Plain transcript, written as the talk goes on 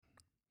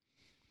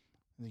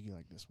I think you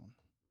like this one.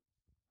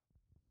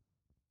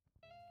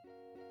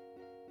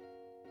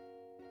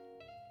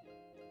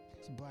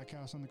 It's a Black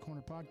House on the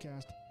Corner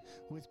podcast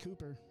with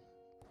Kooper.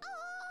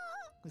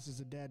 This is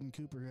a Dad and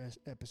Kooper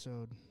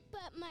episode.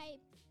 But my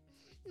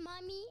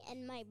mommy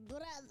and my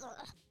brother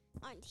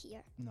aren't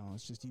here. No,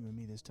 it's just you and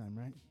me this time,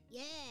 right?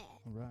 Yeah.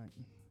 All right.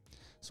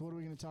 So what are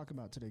we going to talk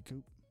about today,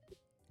 Coop?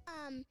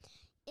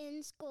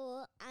 In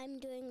school, I'm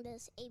doing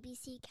this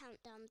ABC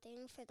countdown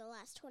thing for the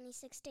last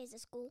 26 days of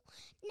school.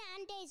 9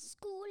 days of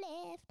school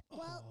left.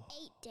 Well,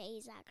 8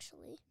 days,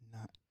 actually.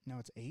 Now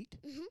it's 8?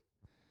 Mm-hmm.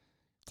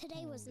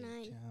 Today was 9.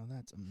 Cow,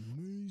 that's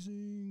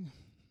amazing.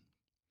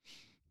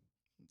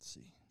 Let's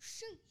see.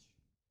 Sheesh.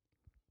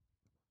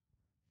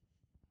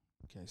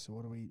 Okay, so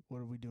what are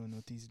we doing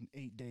with these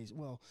 8 days?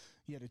 Well,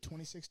 you had a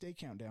 26-day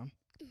countdown.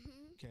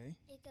 Mm-hmm. Okay.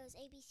 It goes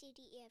A, B, C,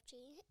 D, E, F, G.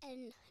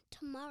 And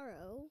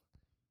tomorrow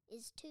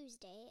is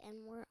Tuesday,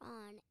 and we're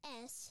on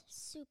S,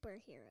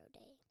 Superhero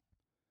Day.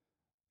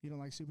 You don't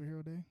like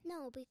Superhero Day?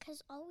 No,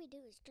 because all we do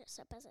is dress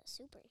up as a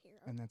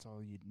superhero. And that's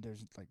all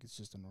it's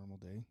just a normal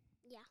day?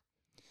 Yeah.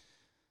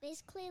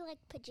 Basically like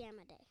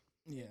pajama day.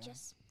 Yeah. We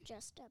just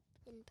dressed up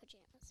in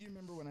pajamas. Do you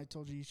remember when I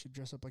told you should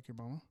dress up like your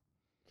mama?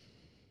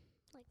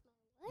 Like my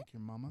what? Like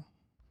your mama?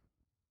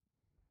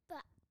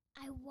 But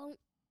I won't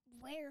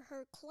wear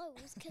her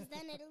clothes, because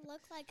then it'll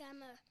look like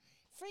I'm a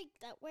freak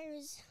that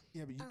wears...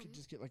 Yeah, but you could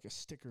just get like a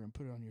sticker and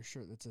put it on your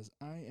shirt that says,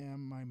 I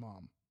am my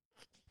mom.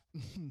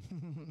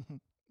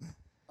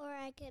 Or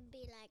I could be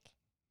like,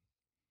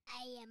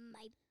 I am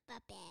my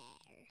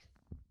bear.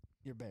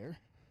 Your bear?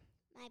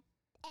 My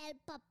El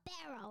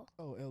Papero.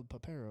 Oh, El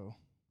Papero.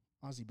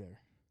 Aussie bear.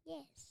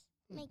 Yes.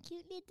 My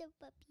cute little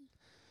puppy.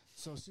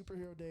 So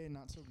Superhero Day,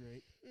 not so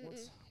great.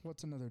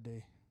 What's another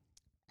day?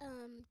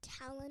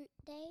 Talent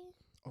Day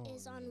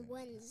is on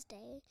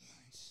Wednesday.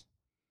 Nice.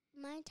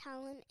 My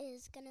talent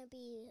is going to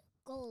be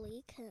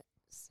goalie, because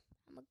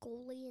I'm a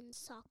goalie in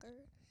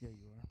soccer. Yeah,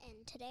 you are.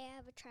 And today I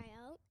have a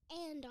tryout,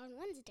 and on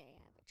Wednesday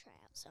I have a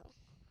tryout, so.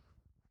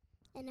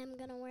 And I'm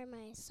going to wear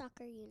my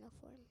soccer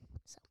uniform,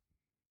 so.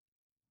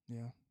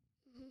 Yeah.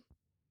 Mm-hmm.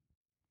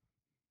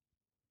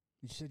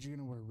 You said you're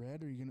gonna wear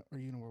red, or are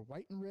you gonna wear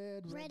white and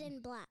red? Red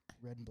and black.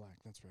 Red and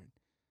black. That's right.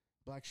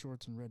 Black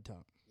shorts and red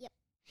top. Yep.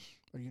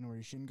 Are you gonna wear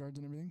your shin guards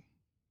and everything?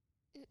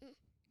 Mm-mm.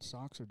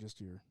 Socks or just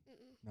your?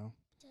 Mm-mm. No.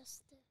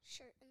 Just the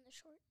shirt and the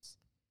shorts.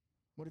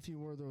 What if you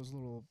wore those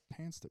little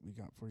pants that we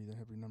got for you that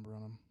have your number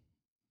on them?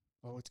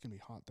 Oh, it's gonna be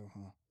hot though,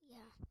 huh?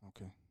 Yeah.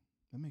 Okay,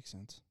 that makes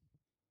sense.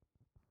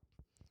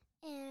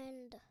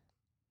 And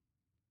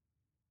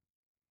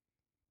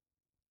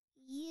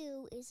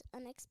U is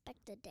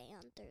Unexpected Day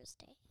on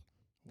Thursday.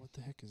 What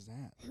the heck is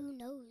that? Who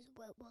knows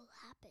what will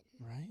happen?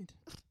 Right?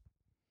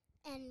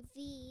 And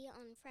V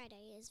on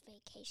Friday is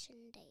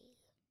Vacation Day.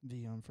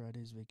 V on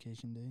Friday's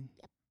Vacation Day?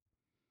 Yep.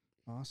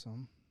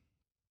 Awesome.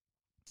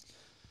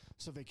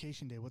 So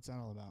Vacation Day, what's that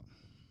all about?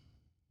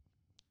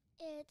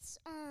 It's,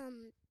 I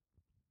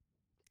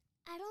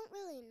don't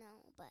really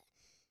know, but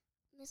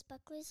Miss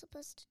Buckley's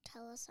supposed to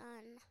tell us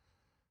on...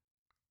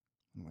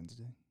 On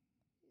Wednesday?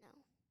 No,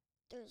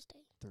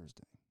 Thursday.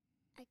 Thursday.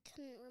 I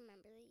couldn't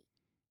remember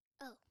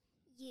the... Oh,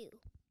 U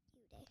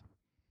Day.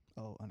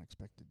 Oh,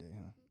 Unexpected Day,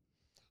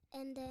 huh?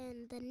 And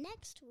then the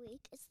next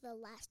week is the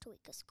last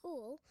week of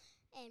school,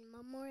 and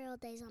Memorial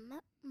Day's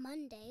on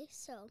Monday,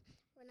 so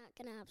we're not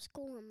going to have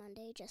school on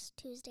Monday, just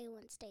Tuesday,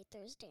 Wednesday,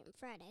 Thursday, and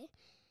Friday.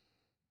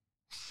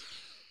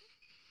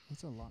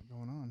 That's a lot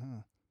going on,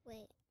 huh?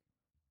 Wait.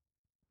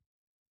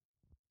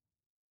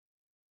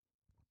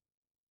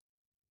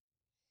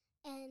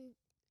 And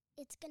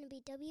it's going to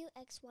be W,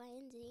 X, Y,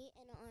 and Z,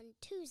 and on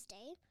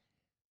Tuesday,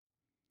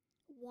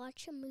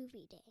 watch a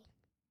movie day.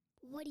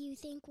 What do you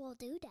think we'll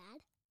do,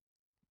 Dad?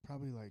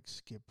 Probably like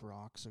skip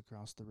rocks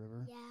across the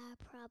river. Yeah,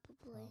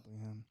 probably. Probably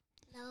him.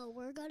 No,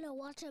 we're going to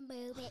watch a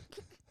movie.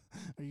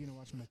 Are you going to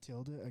watch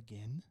Matilda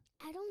again?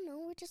 I don't know.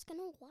 We're just going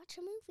to watch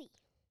a movie.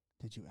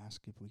 Did you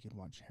ask if we could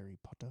watch Harry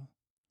Potter?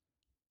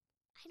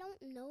 I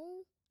don't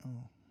know.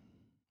 Oh,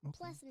 okay.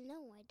 Plus,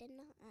 no, I did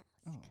not ask.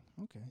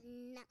 Oh, okay.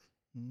 No.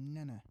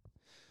 Nah.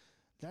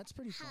 That's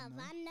pretty fun,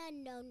 though. Havana,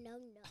 no.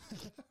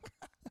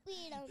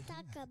 We don't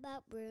talk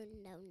about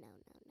Bruno, no.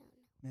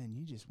 Man,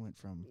 you just went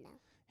from No.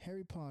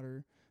 Harry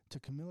Potter to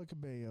Camila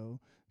Cabello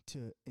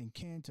to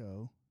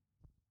Encanto.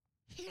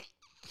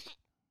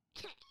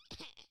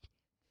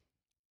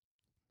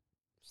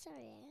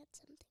 Sorry, I had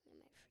something in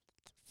my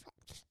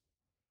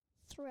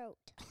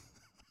throat.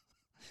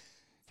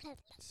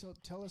 So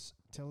tell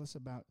us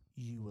about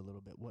you a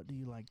little bit. What do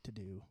you like to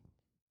do?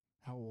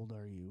 How old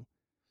are you?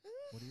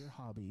 What are your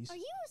hobbies? Are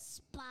you a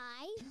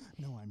spy?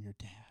 No, I'm your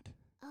dad.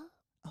 Oh.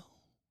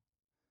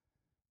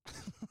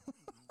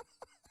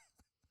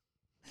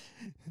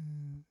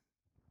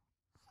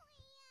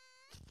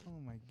 Oh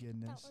my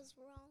goodness. That was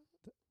wrong.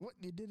 What?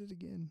 You did it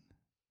again.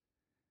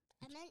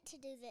 I meant to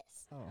do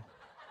this. Oh.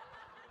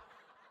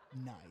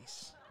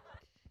 Nice.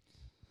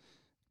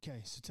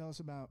 Okay, so tell us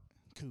about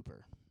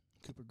Kooper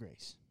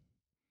Grace.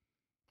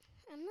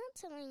 I'm not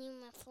telling you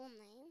my full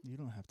name. You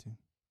don't have to.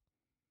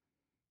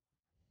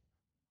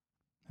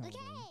 How old are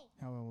you?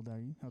 How old are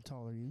you? How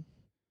tall are you?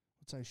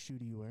 What size shoe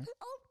do you wear?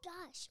 Oh,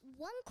 gosh.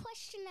 One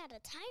question at a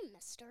time,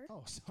 mister.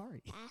 Oh,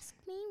 sorry. Ask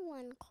me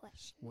one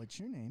question. What's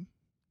your name?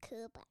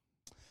 Kooper.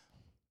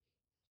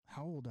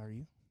 How old are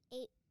you?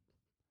 8.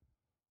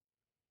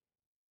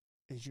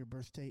 Is your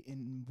birthday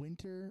in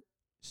winter,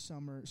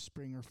 summer,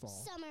 spring, or fall?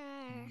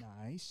 Summer.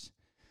 Nice.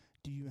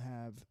 Do you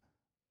have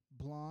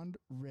blonde,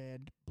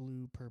 red,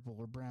 blue, purple,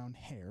 or brown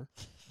hair?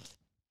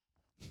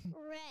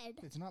 Red.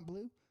 It's not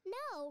blue? No.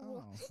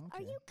 Oh, okay.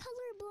 Are you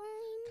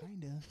colorblind?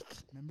 Kinda.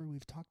 Remember,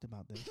 we've talked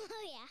about this.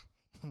 Oh,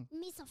 yeah.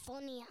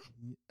 Misophonia.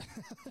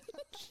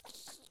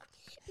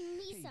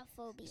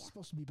 Misophobia. It's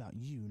supposed to be about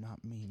you,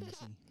 not me,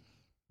 Missy.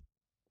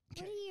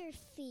 What are your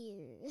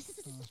fears?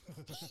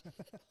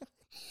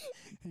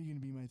 Are you going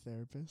to be my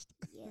therapist?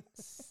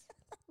 Yes.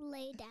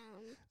 Lay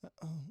down.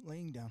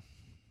 Laying down.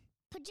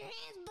 Put your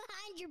hands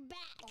behind your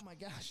back. Oh, my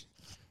gosh.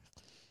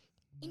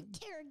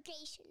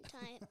 Interrogation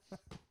time.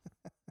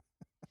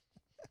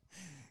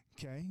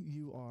 Okay,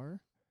 you are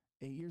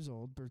 8 years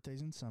old.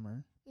 Birthday's in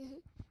summer. Mm-hmm.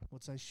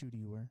 What size shoe do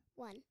you wear?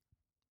 1.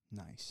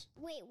 Nice.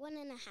 Wait,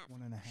 1.5.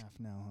 1.5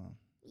 now, huh?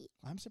 Yeah.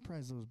 I'm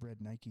surprised those red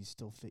Nikes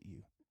still fit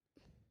you.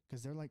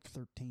 Because they're like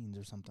 13s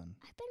or something.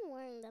 I've been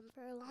wearing them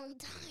for a long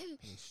time. Are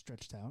they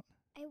stretched out?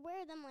 I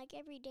wear them like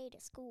every day to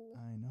school.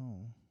 I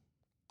know.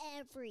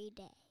 Every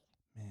day.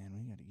 Man,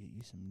 we got to get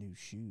you some new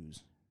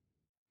shoes.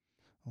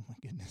 Oh, my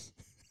goodness.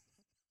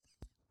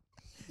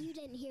 You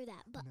didn't hear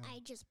that, but No. I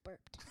just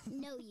burped.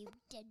 No, you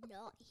did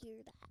not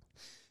hear that.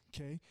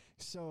 Okay,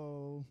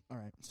 so, all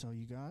right, so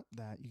you got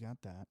that,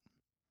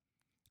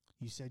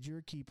 You said you're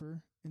a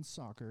keeper in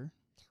soccer.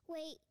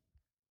 Wait,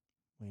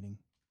 Waiting.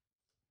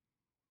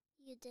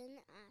 you didn't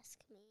ask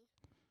me.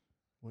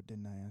 What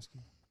didn't I ask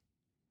you?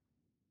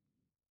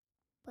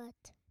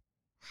 What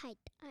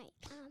height I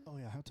am. Oh,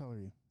 yeah, how tall are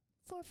you?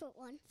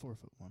 4'1". 4'1".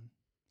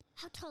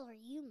 How tall are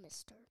you,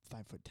 mister?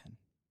 5'10".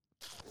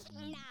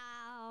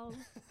 No.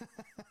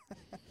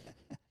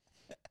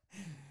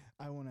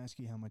 I won't ask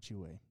you how much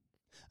you weigh.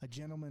 A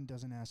gentleman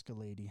doesn't ask a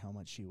lady how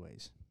much she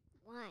weighs.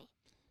 Why?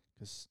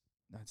 Because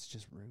that's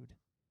just rude.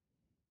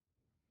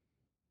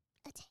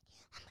 Okay,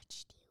 how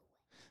much do you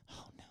weigh?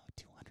 Oh, no,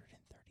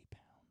 230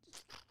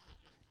 pounds.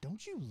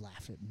 Don't you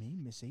laugh at me,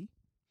 Missy.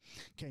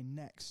 Okay,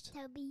 next.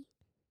 Tubby.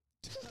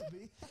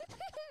 Tubby?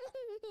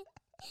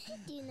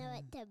 Do you know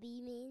what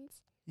tubby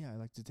means? Yeah, I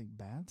like to take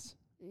baths.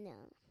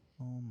 No.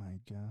 Oh, my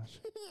gosh.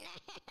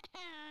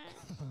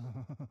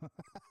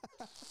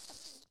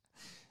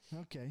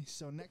 Okay,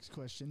 so next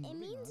question. It moving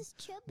means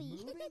chubby.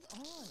 Moving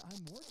on.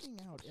 I'm working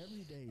out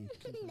every day.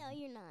 No,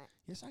 you're not.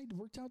 Yes, I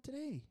worked out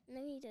today. No,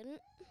 you didn't.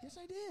 Yes,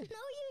 I did. No,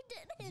 you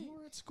didn't. You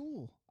were at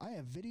school. I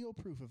have video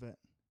proof of it.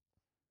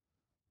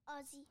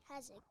 Ozzy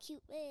has a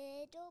cute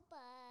little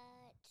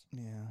butt.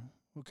 Yeah.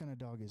 What kind of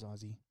dog is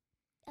Ozzy?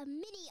 A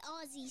mini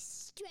Aussie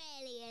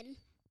Australian.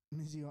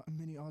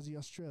 Mini Aussie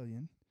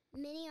Australian.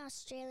 Mini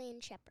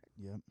Australian Shepherd.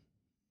 Yep.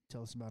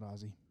 Tell us about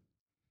Ozzy.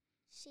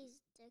 She's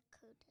the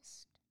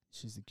cutest.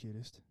 She's the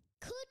cutest.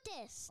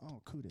 Cutest.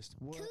 Oh, cutest.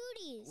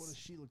 Cooties. What does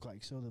she look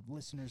like so the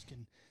listeners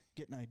can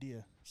get an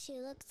idea? She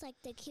looks like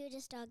the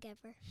cutest dog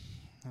ever.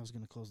 I was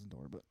going to close the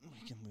door, but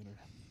we can leave her.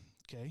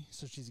 Okay,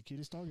 so she's the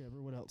cutest dog ever.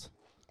 What else?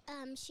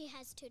 She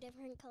has 2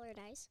 different colored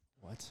eyes.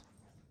 What?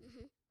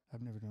 Mm-hmm.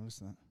 I've never noticed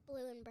that.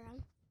 Blue and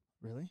brown.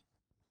 Really?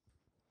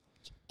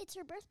 It's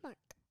her birthmark.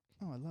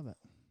 Oh, I love it.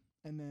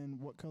 And then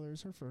what color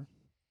is her fur?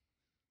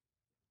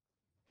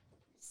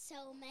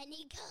 So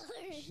many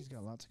colors. She's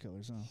got lots of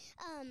colors,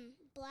 huh?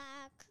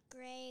 Black,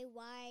 gray,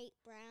 white,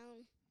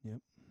 brown.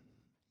 Yep.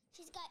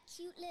 She's got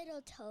cute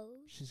little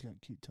toes. She's got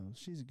cute toes.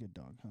 She's a good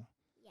dog, huh?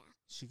 Yeah.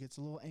 She gets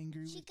a little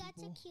angry She with got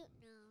people. a cute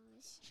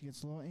nose. She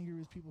gets a little angry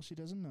with people she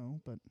doesn't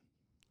know, but...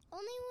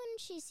 Only when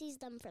she sees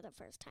them for the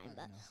first time, I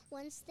but know.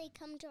 once they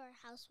come to our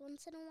house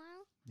once in a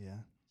while,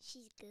 Yeah.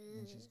 she's Yeah,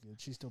 good. she's good.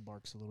 She still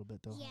barks a little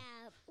bit, though. huh?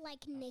 Yeah,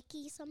 like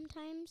Nikki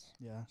sometimes.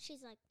 Yeah.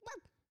 She's like,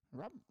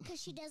 Rub. because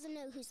she doesn't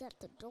know who's at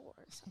the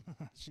doors.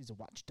 She's a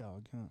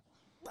watchdog, huh?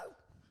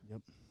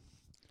 Yep.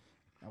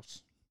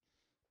 Ouch.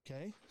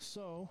 Okay,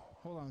 so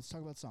hold on. Let's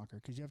talk about soccer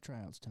because you have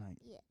tryouts tonight.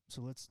 Yeah.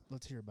 So let's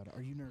hear about it.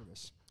 Are you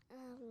nervous? A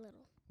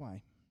little.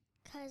 Why?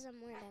 Because I'm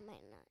worried I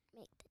might not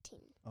make the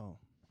team. Oh.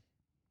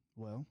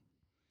 Well.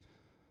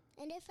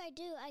 And if I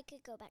do, I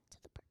could go back to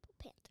the Purple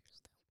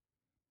Panthers, though.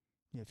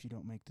 Yeah. If you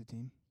don't make the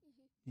team.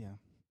 Mm-hmm. Yeah.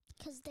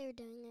 Because they're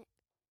doing it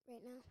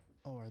right now.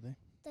 Oh, are they?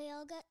 They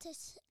all got to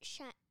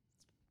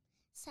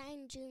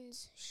sign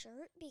June's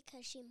shirt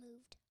because she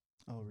moved.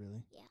 Oh,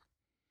 really? Yeah.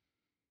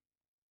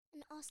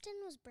 And Austin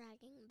was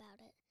bragging about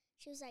it.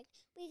 She was like,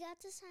 we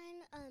got to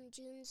sign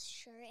June's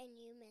shirt and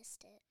you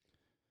missed it.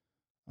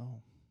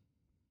 Oh.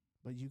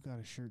 But you got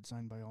a shirt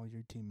signed by all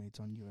your teammates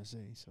on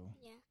USA, so.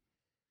 Yeah.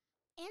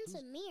 And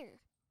Samir.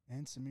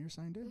 And Samir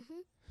signed it?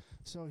 Mm-hmm.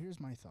 So here's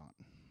my thought.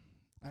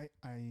 I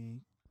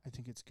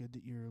think it's good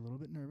that you're a little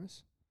bit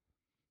nervous.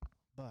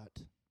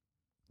 But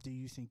do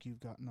you think you've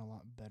gotten a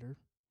lot better?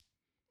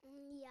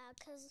 Yeah,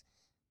 because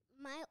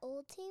my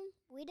old team,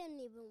 we didn't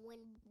even win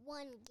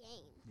one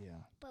game.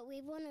 Yeah. But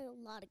we won a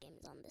lot of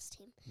games on this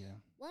team. Yeah.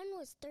 One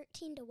was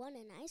 13-1,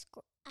 and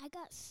I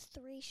got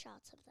 3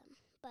 shots of them,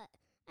 but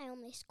I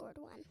only scored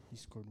 1. You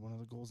scored one of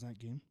the goals that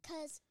game?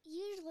 Because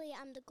usually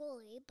I'm the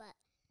goalie, but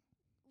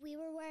we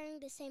were wearing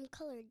the same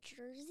colored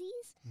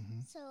jerseys.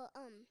 Mm-hmm. So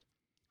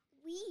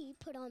we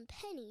put on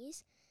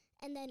pennies,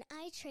 and then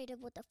I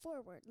traded with the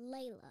forward,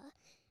 Layla.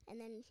 And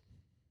then,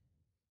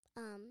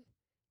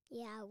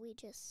 we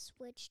just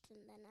switched, and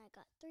then I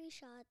got 3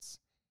 shots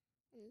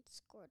and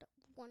scored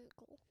 1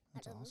 goal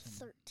That's out of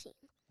awesome. 13.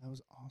 That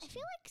was awesome. I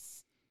feel like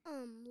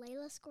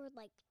Layla scored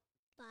like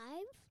 5,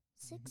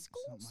 6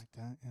 goals. Something like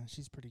that. Yeah,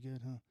 she's pretty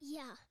good, huh?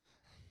 Yeah.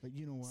 But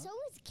you know what? So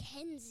is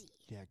Kenzie.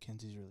 Yeah,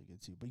 Kenzie's really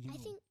good too. But I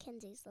think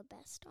Kenzie's the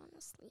best,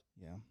 honestly.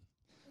 Yeah.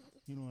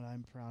 You know what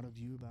I'm proud of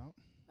you about?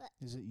 What?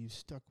 Is that you've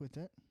stuck with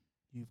it.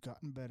 You've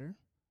gotten better.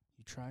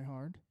 You try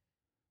hard.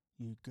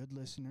 You're a good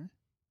listener.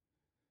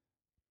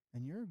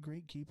 And you're a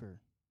great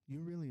keeper.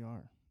 You really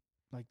are.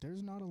 Like,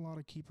 there's not a lot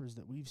of keepers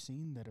that we've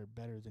seen that are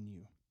better than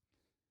you.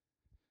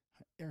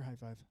 Air high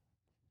five.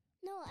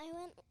 No,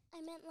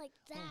 I meant like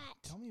that. Oh,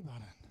 tell me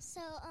about it.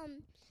 So,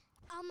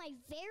 on my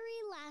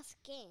very last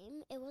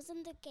game, it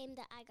wasn't the game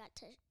that I got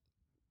to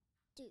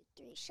do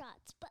 3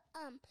 shots, but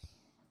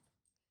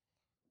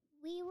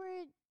we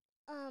were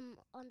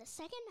on the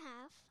second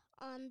half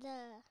on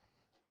the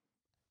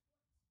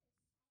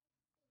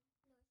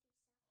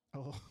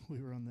Oh,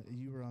 you were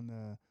on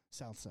the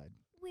south side.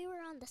 we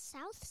were on the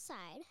south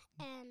side,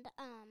 and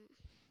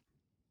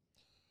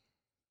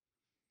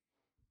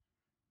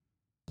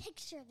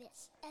picture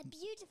this, a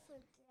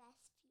beautiful grass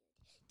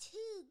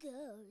field, 2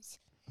 goals,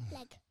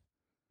 like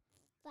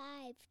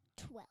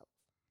 5'12"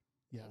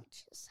 Yeah.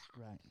 inches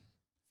high. Right.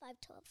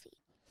 5'12" feet.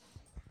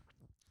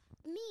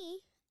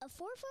 Me, a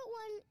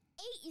 4'1"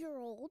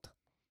 8-year-old,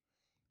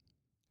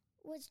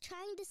 was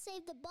trying to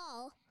save the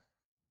ball,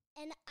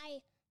 and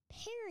I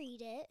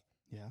parried it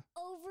Yeah.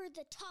 over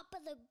the top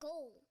of the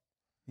goal.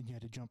 And you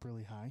had to jump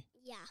really high.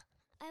 Yeah,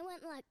 I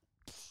went like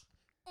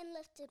and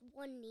lifted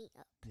 1 knee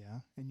up.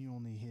 Yeah. And you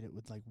only hit it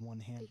with like one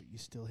hand, but you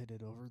still hit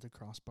it over the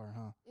crossbar,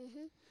 huh?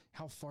 Mhm.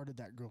 How far did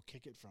that girl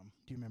kick it from?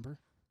 Do you remember?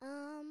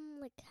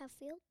 Like half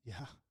field.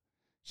 Yeah.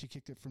 She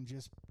kicked it from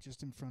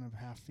just in front of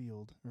half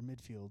field or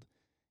midfield,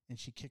 and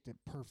she kicked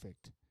it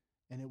perfect.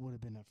 And it would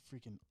have been a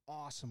freaking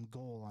awesome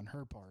goal on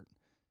her part.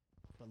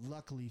 But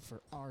luckily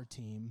for our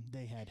team,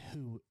 they had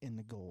who in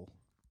the goal?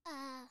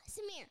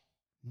 Samir.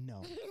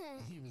 No.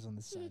 He was on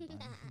the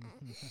sideline.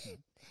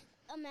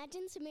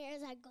 Imagine Samir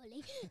as our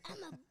goalie.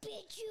 I'ma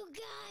beat you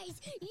guys.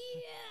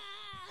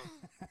 Yeah.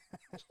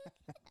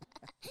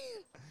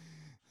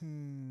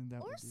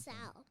 That Or would be fun.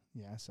 Sal.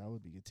 Yeah, Sal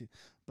would be good too.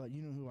 But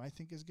you know who I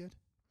think is good?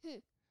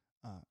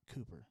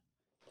 Kooper.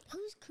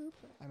 Who's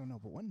Kooper? I don't know,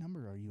 but what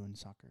number are you in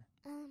soccer?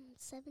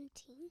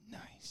 17.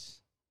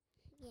 Nice.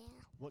 Yeah.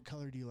 What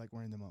color do you like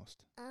wearing the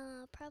most?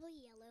 Probably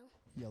yellow.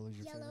 Yellow's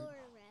your Yellow favorite?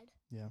 or red.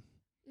 Yeah.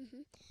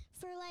 Mhm.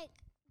 For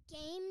like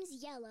games,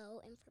 yellow,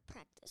 and for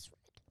practice,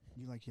 red.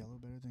 You like yellow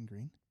better than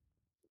green?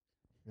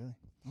 Really?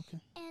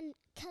 Okay. And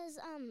cause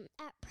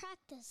at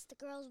practice the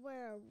girls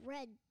wear a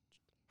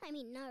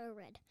not a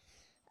red,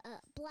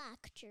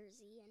 black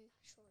jersey and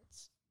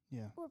shorts.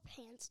 Yeah. Or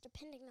pants,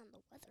 depending on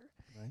the weather.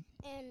 Right.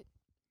 And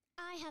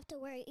I have to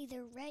wear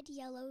either red,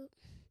 yellow,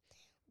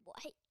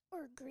 white,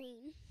 or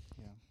green.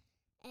 Yeah.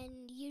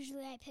 And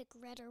usually I pick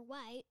red or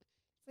white.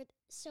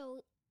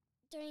 So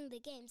during the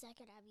games I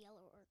could have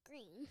yellow or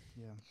green.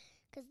 Yeah.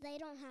 Because they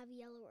don't have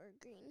yellow or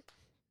green.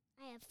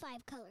 I have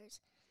 5 colors.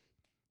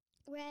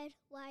 Red,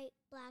 white,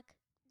 black,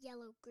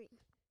 yellow, green.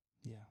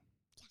 Yeah.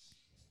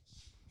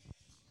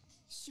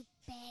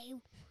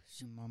 Super.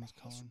 Mama's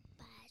calling.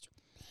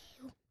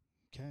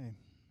 Okay.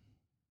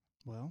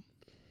 Well,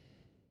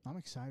 I'm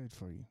excited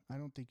for you. I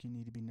don't think you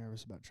need to be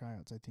nervous about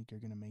tryouts. I think you're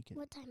going to make it.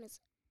 What time is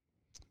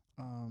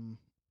it?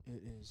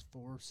 It is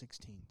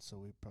 4:16, so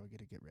we probably got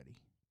to get ready.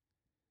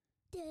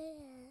 Duh.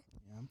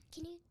 Yeah.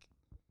 Can you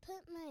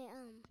put my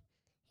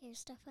hair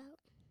stuff out?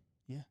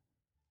 Yeah.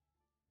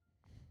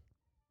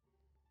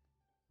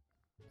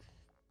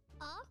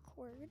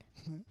 Awkward.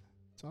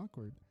 It's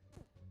awkward.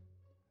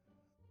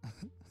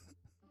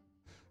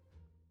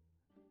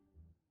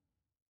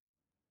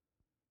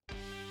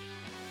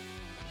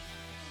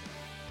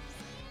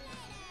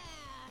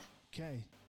 Okay,